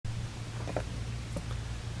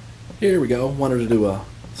Here we go. Wanted to do a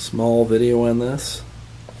small video on this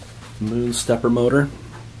moon stepper motor.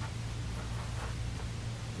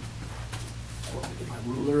 Let me get my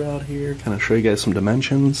ruler out here, kind of show you guys some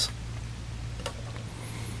dimensions.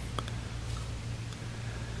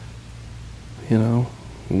 You know,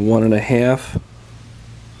 1.5,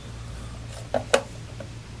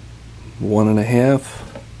 1.5,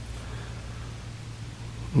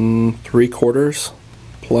 3/4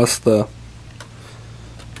 plus the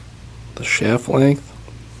shaft length.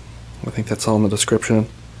 I think that's all in the description.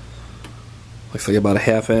 Looks like about a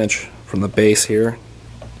 1/2 inch from the base here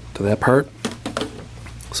to that part.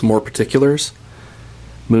 Some more particulars.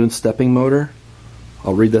 Moon stepping motor.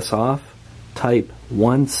 I'll read this off. Type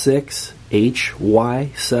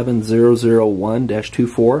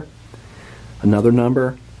 16HY7001-24. Another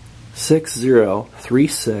number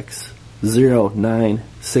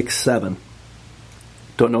 60360967.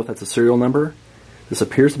 Don't know if that's a serial number. This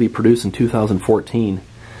appears to be produced in 2014.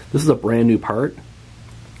 This is a brand new part.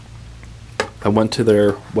 I went to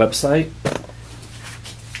their website,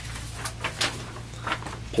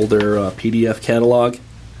 pulled their PDF catalog.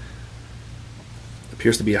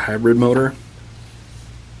 Appears to be a hybrid motor.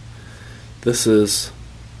 This is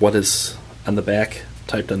what is on the back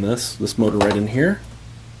typed on this motor right in here.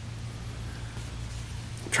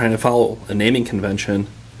 I'm trying to follow a naming convention,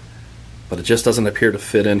 but it just doesn't appear to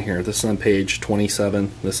fit in here. This is on page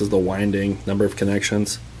 27. This is the winding, number of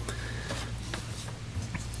connections.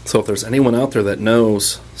 So if there's anyone out there that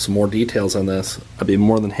knows some more details on this, I'd be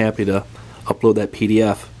more than happy to upload that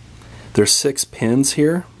PDF. There's 6 pins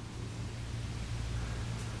here.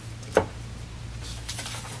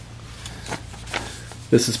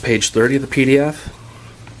 This is page 30 of the PDF.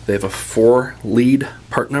 They have a 4 lead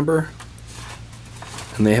part number,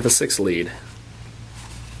 and they have a 6 lead.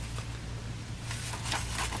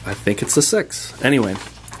 I think it's the 6. Anyway,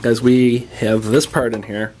 guys, we have this part in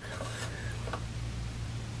here.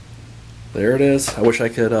 There it is. I wish I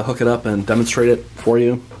could hook it up and demonstrate it for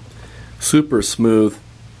you. Super smooth.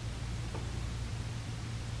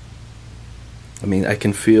 I mean, I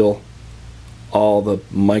can feel all the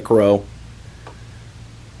micro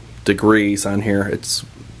degrees on here. It's,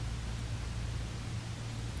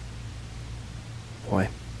 boy.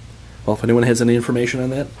 Well, if anyone has any information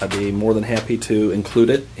on that, I'd be more than happy to include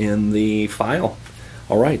it in the file.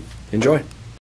 All right, enjoy.